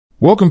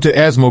Welcome to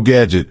Asmo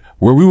Gadget,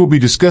 where we will be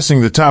discussing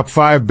the top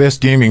 5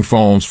 best gaming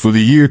phones for the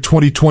year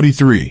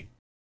 2023.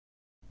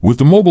 With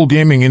the mobile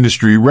gaming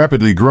industry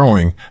rapidly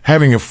growing,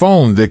 having a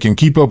phone that can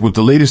keep up with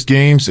the latest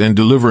games and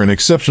deliver an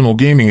exceptional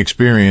gaming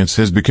experience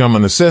has become a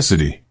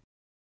necessity.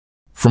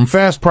 From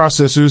fast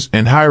processors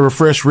and high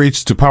refresh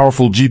rates to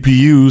powerful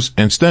GPUs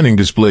and stunning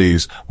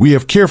displays, we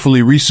have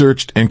carefully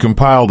researched and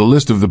compiled a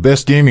list of the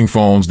best gaming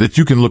phones that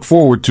you can look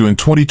forward to in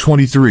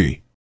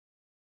 2023.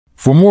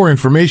 For more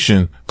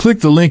information,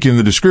 click the link in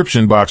the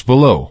description box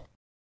below.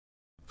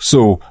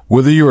 So,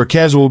 whether you're a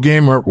casual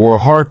gamer or a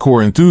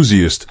hardcore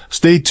enthusiast,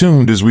 stay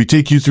tuned as we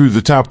take you through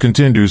the top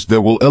contenders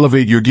that will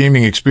elevate your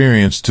gaming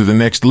experience to the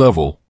next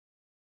level.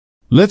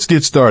 Let's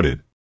get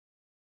started.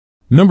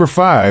 Number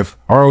 5,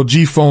 ROG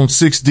Phone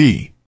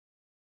 6D.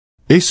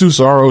 Asus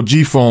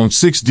ROG Phone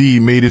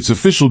 6D made its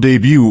official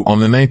debut on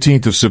the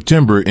 19th of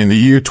September in the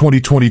year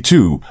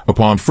 2022.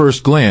 Upon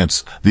first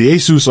glance, the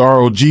Asus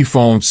ROG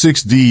Phone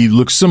 6D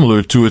looks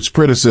similar to its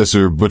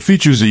predecessor but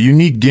features a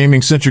unique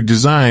gaming-centric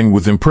design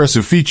with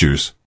impressive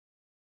features.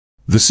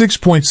 The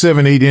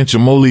 6.78-inch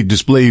AMOLED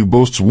display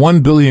boasts 1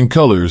 billion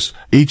colors,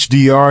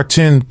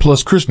 HDR10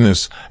 plus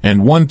crispness,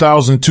 and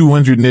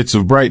 1,200 nits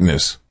of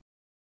brightness.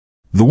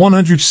 The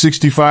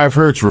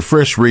 165Hz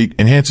refresh rate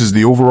enhances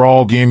the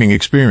overall gaming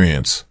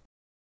experience.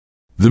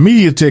 The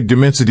MediaTek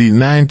Dimensity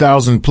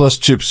 9000 Plus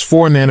chip's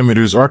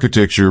 4nm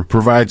architecture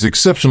provides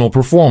exceptional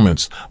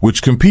performance,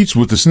 which competes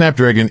with the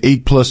Snapdragon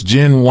 8 Plus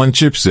Gen 1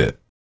 chipset.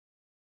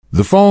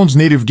 The phone's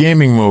native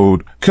gaming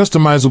mode,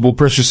 customizable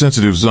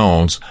pressure-sensitive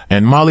zones,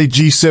 and Mali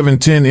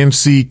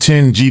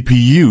G710MC10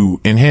 GPU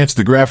enhance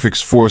the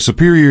graphics for a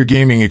superior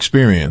gaming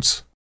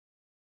experience.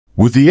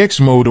 With the X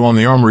mode on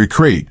the Armory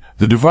crate,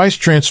 the device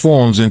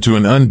transforms into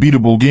an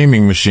unbeatable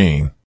gaming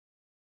machine.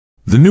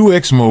 The new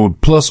X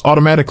mode Plus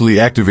automatically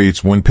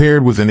activates when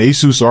paired with an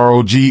Asus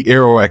ROG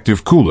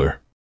Aeroactive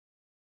cooler.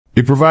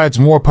 It provides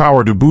more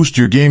power to boost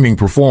your gaming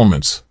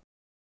performance.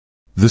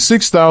 The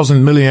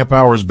 6,000 mAh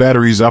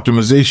battery's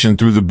optimization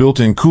through the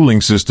built-in cooling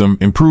system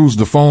improves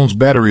the phone's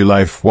battery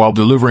life while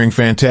delivering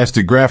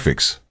fantastic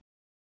graphics.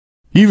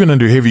 Even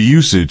under heavy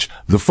usage,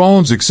 the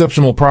phone's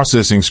exceptional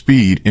processing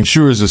speed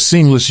ensures a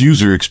seamless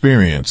user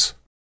experience.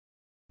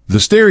 The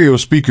stereo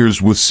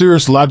speakers with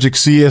Cirrus Logic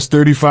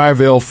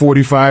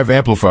CS35L45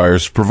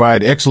 amplifiers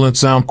provide excellent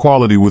sound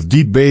quality with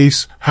deep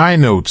bass, high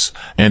notes,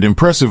 and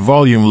impressive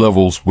volume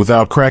levels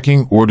without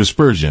cracking or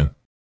dispersion.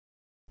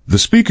 The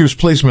speaker's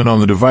placement on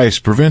the device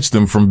prevents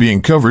them from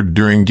being covered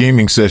during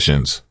gaming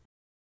sessions.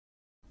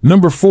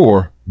 Number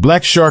 4,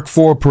 Black Shark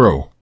 4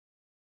 Pro.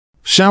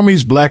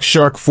 Xiaomi's Black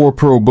Shark 4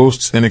 Pro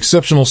boasts an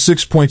exceptional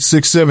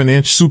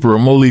 6.67-inch Super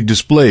AMOLED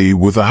display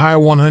with a high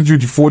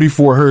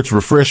 144Hz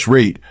refresh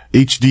rate,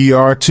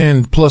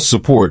 HDR10 plus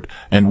support,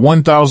 and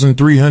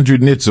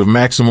 1,300 nits of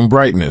maximum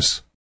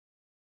brightness.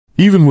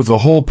 Even with a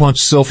hole-punch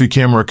selfie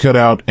camera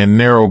cutout and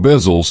narrow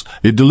bezels,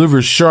 it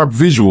delivers sharp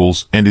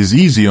visuals and is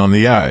easy on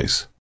the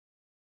eyes.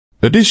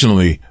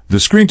 Additionally, the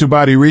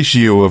screen-to-body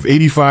ratio of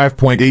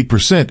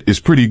 85.8% is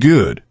pretty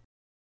good.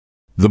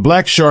 The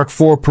Black Shark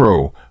 4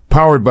 Pro,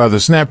 powered by the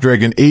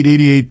Snapdragon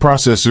 888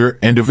 processor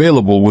and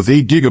available with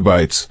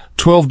 8GB,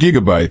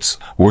 12GB,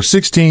 or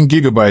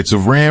 16GB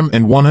of RAM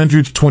and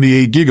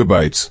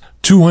 128GB,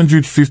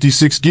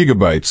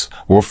 256GB,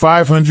 or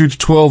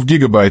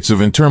 512GB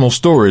of internal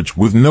storage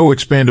with no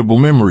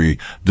expandable memory,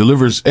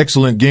 delivers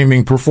excellent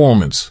gaming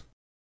performance.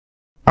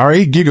 Our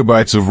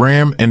 8GB of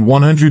RAM and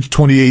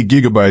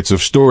 128GB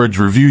of storage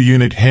review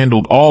unit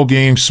handled all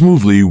games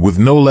smoothly with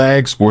no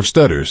lags or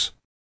stutters.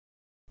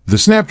 The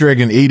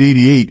Snapdragon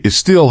 888 is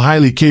still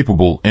highly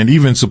capable and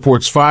even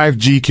supports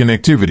 5G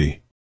connectivity.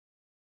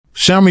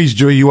 Xiaomi's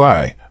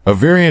JoyUI, a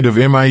variant of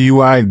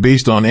MIUI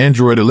based on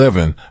Android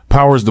 11,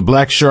 powers the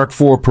Black Shark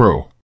 4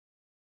 Pro.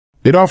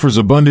 It offers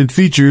abundant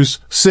features,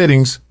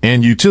 settings,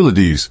 and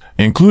utilities,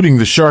 including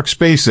the Shark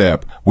Space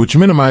app, which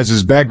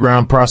minimizes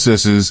background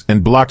processes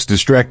and blocks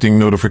distracting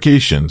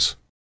notifications.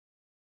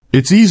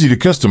 It's easy to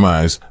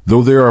customize,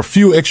 though there are a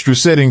few extra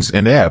settings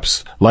and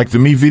apps, like the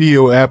Mi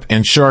Video app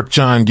and Shark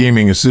Chan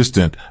Gaming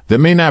Assistant, that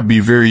may not be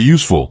very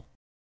useful.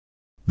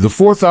 The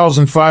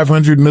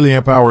 4,500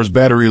 mAh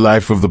battery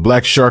life of the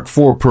Black Shark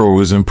 4 Pro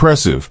is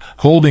impressive,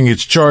 holding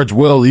its charge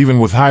well even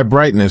with high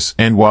brightness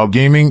and while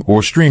gaming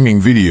or streaming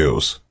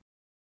videos.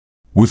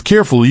 With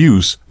careful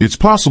use, it's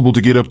possible to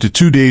get up to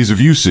 2 days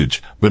of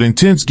usage, but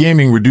intense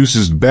gaming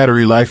reduces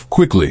battery life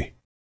quickly.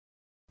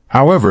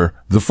 However,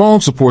 the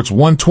phone supports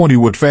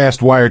 120-watt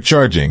fast wired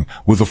charging,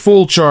 with a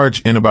full charge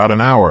in about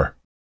an hour.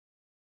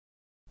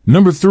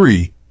 Number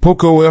 3,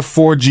 Poco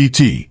F4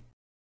 GT.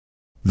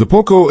 The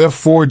Poco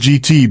F4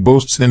 GT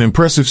boasts an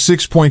impressive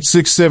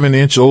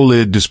 6.67-inch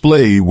OLED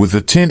display with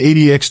a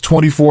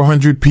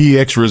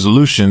 1080x2400px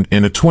resolution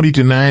and a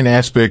 20:9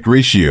 aspect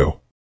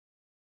ratio.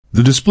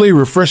 The display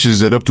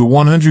refreshes at up to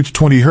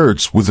 120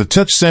 Hz with a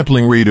touch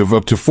sampling rate of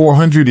up to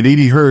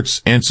 480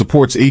 Hz and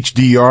supports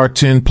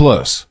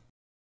HDR10+.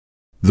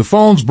 The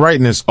phone's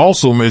brightness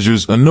also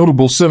measures a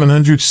notable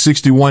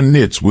 761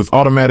 nits with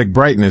automatic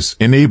brightness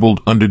enabled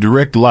under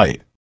direct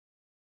light.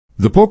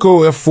 The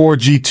Poco F4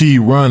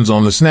 GT runs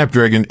on the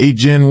Snapdragon 8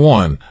 Gen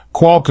 1,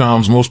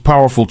 Qualcomm's most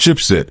powerful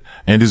chipset,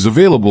 and is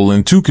available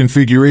in two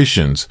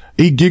configurations,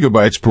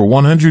 8GB per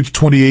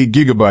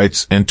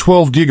 128GB and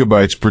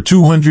 12GB per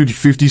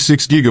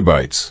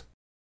 256GB.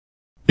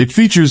 It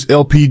features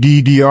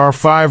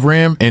LPDDR5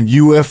 RAM and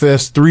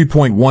UFS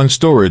 3.1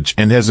 storage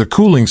and has a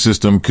cooling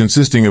system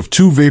consisting of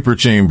two vapor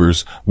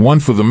chambers,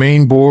 one for the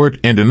main board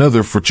and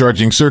another for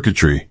charging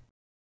circuitry.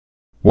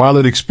 While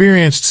it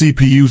experienced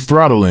CPU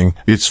throttling,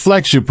 its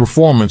flagship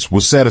performance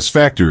was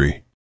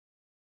satisfactory.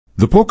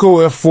 The Poco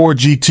F4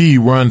 GT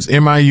runs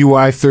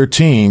MIUI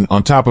 13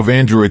 on top of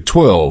Android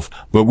 12,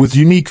 but with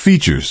unique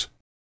features.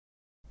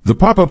 The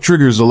pop-up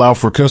triggers allow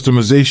for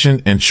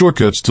customization and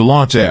shortcuts to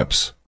launch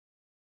apps.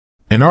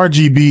 An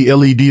RGB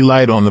LED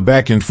light on the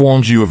back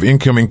informs you of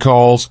incoming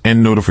calls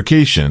and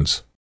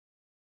notifications.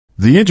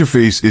 The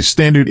interface is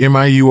standard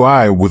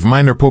MIUI with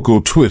minor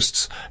Poco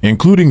twists,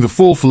 including the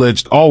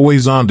full-fledged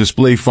always-on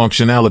display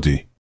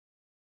functionality.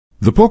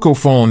 The Poco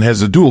phone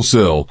has a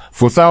dual-cell,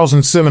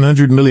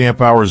 4,700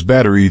 mAh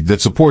battery that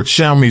supports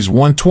Xiaomi's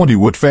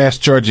 120-watt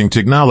fast charging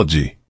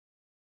technology.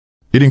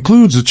 It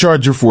includes a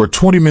charger for a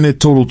 20-minute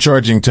total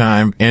charging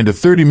time and a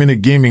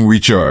 30-minute gaming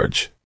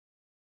recharge.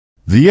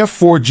 The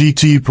F4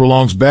 GT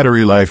prolongs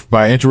battery life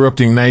by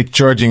interrupting night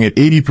charging at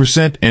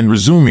 80% and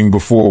resuming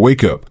before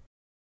wake-up.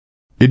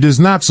 It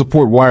does not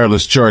support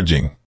wireless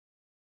charging.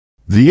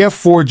 The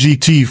F4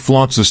 GT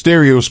flaunts a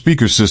stereo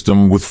speaker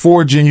system with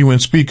 4 genuine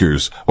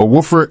speakers, a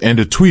woofer and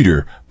a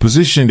tweeter,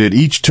 positioned at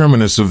each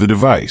terminus of the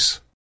device.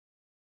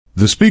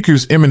 The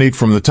speakers emanate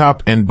from the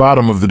top and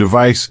bottom of the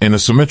device in a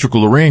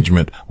symmetrical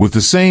arrangement, with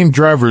the same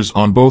drivers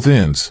on both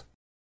ends.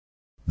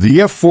 The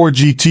F4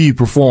 GT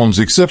performs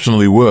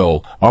exceptionally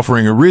well,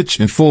 offering a rich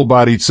and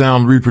full-bodied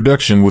sound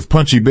reproduction with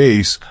punchy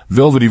bass,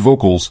 velvety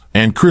vocals,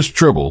 and crisp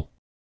treble.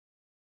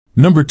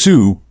 Number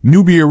 2,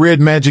 Nubia Red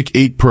Magic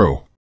 8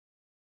 Pro.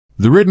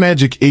 The Red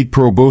Magic 8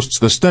 Pro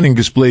boasts a stunning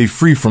display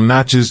free from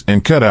notches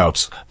and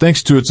cutouts,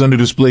 thanks to its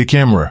under-display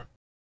camera.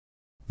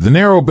 The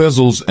narrow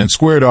bezels and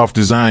squared-off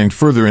design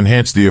further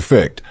enhance the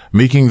effect,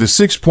 making the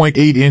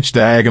 6.8-inch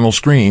diagonal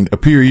screen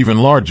appear even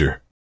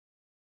larger.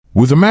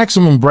 With a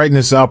maximum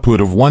brightness output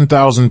of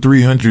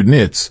 1,300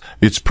 nits,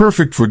 it's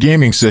perfect for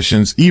gaming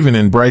sessions even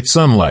in bright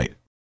sunlight.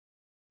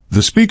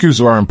 The speakers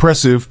are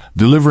impressive,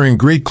 delivering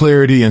great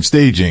clarity and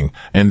staging,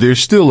 and there's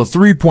still a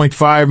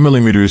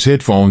 3.5mm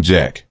headphone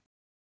jack.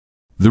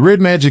 The Red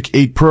Magic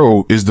 8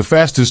 Pro is the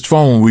fastest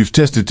phone we've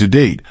tested to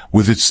date,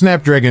 with its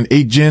Snapdragon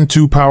 8 Gen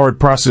 2 powered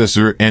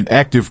processor and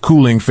active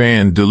cooling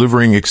fan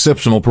delivering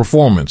exceptional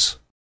performance.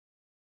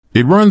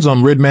 It runs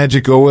on Red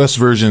Magic OS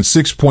version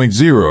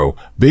 6.0,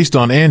 based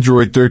on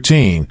Android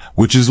 13,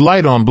 which is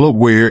light on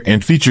bloatware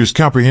and features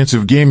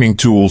comprehensive gaming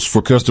tools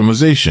for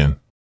customization.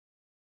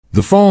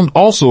 The phone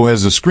also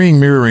has a screen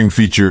mirroring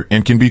feature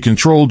and can be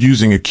controlled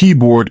using a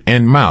keyboard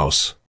and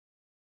mouse.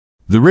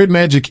 The Red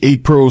Magic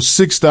 8 Pro's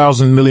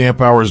 6,000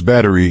 mAh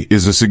battery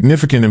is a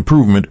significant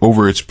improvement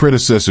over its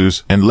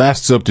predecessors and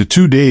lasts up to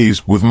 2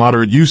 days with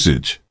moderate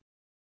usage.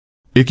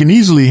 It can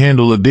easily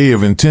handle a day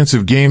of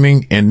intensive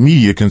gaming and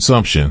media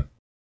consumption.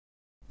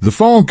 The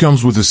phone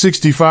comes with a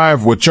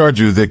 65-watt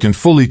charger that can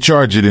fully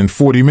charge it in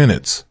 40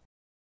 minutes.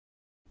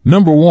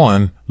 Number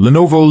 1,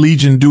 Lenovo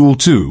Legion Duel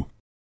 2.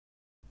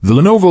 The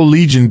Lenovo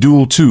Legion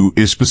Duel 2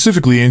 is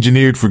specifically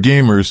engineered for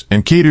gamers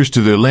and caters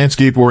to their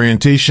landscape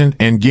orientation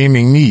and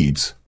gaming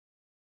needs.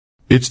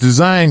 Its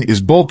design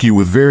is bulky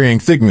with varying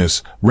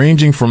thickness,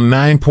 ranging from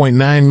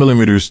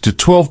 9.9mm to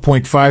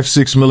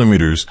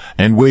 12.56mm,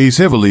 and weighs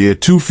heavily at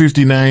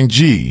 259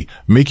 g,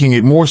 making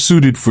it more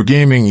suited for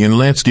gaming in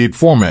landscape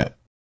format.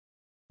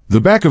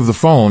 The back of the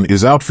phone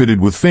is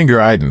outfitted with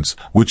finger items,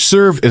 which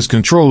serve as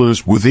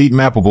controllers with 8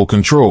 mappable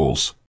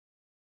controls.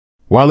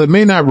 While it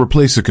may not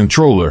replace a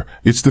controller,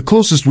 it's the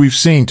closest we've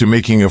seen to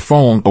making a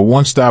phone a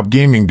one-stop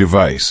gaming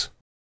device.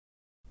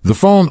 The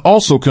phone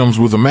also comes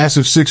with a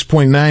massive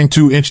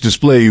 6.92-inch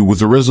display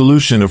with a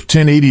resolution of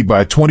 1080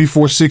 by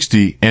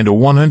 2460 and a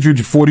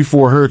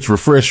 144Hz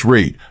refresh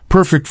rate,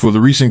 perfect for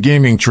the recent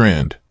gaming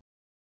trend.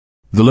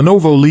 The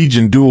Lenovo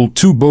Legion Duel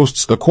 2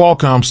 boasts a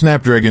Qualcomm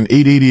Snapdragon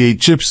 888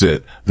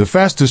 chipset, the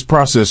fastest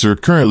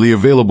processor currently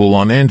available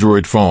on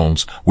Android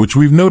phones, which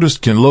we've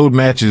noticed can load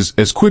matches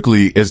as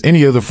quickly as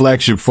any other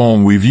flagship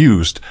phone we've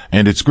used,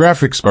 and its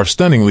graphics are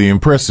stunningly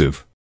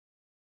impressive.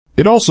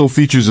 It also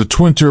features a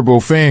twin-turbo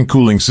fan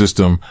cooling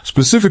system,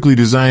 specifically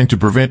designed to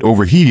prevent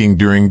overheating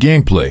during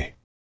gameplay.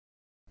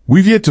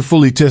 We've yet to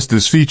fully test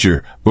this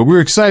feature, but we're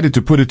excited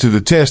to put it to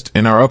the test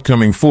in our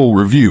upcoming full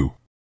review.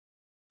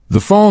 The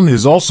phone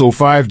is also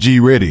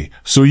 5G ready,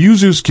 so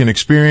users can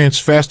experience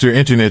faster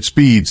internet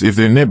speeds if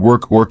their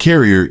network or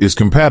carrier is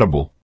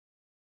compatible.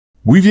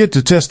 We've yet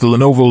to test the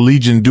Lenovo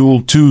Legion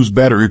Duel 2's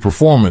battery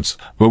performance,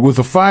 but with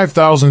a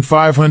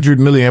 5,500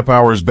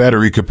 mAh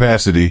battery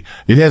capacity,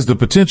 it has the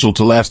potential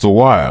to last a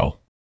while.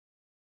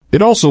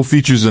 It also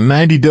features a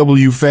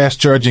 90W fast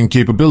charging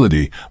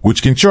capability,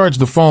 which can charge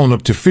the phone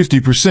up to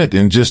 50%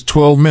 in just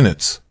 12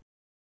 minutes.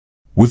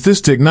 With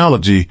this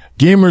technology,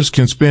 gamers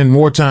can spend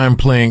more time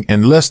playing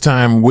and less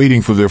time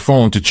waiting for their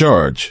phone to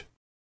charge.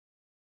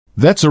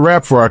 That's a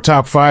wrap for our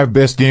top 5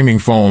 best gaming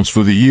phones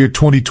for the year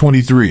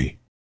 2023.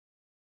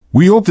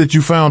 We hope that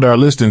you found our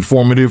list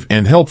informative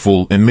and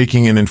helpful in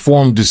making an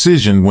informed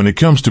decision when it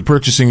comes to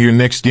purchasing your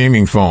next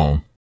gaming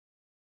phone.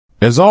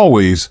 As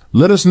always,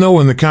 let us know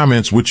in the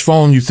comments which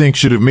phone you think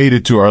should have made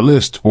it to our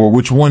list or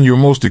which one you're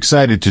most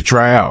excited to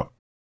try out.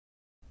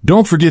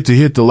 Don't forget to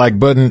hit the like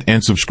button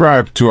and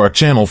subscribe to our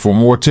channel for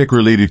more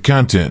tech-related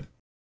content.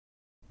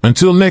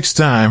 Until next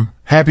time,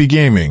 happy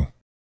gaming!